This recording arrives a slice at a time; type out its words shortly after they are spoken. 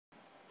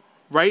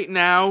Right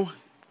now,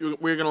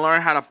 we're going to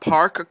learn how to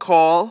park a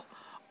call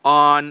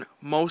on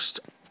most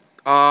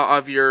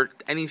of your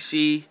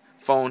NEC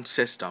phone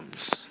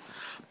systems.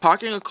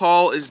 Parking a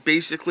call is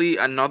basically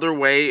another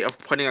way of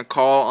putting a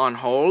call on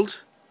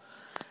hold,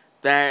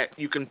 that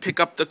you can pick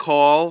up the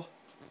call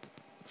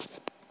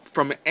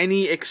from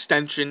any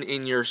extension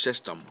in your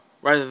system.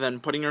 Rather than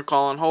putting your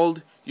call on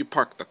hold, you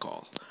park the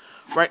call.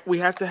 Right, we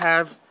have to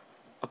have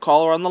a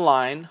caller on the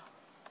line,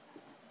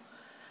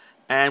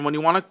 and when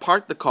you want to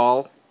park the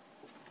call,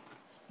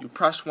 you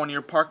press one of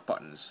your park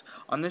buttons.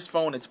 On this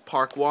phone, it's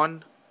park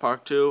 1,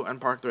 park 2, and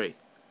park 3.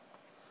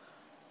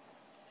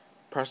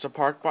 Press the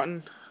park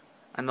button,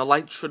 and the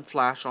light should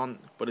flash on,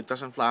 but it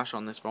doesn't flash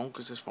on this phone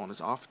because this phone is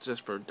off. It's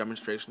just for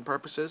demonstration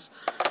purposes.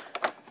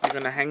 You're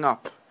going to hang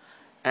up,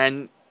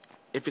 and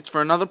if it's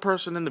for another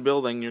person in the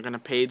building, you're going to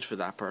page for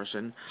that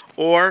person.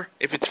 Or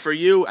if it's for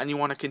you and you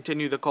want to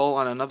continue the call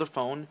on another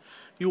phone,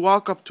 you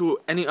walk up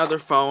to any other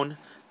phone,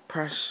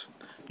 press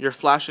your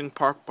flashing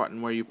park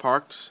button where you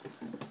parked,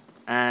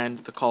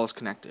 and the call is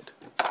connected.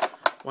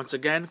 Once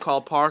again,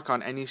 call park on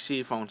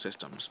NEC phone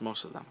systems,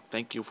 most of them.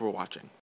 Thank you for watching.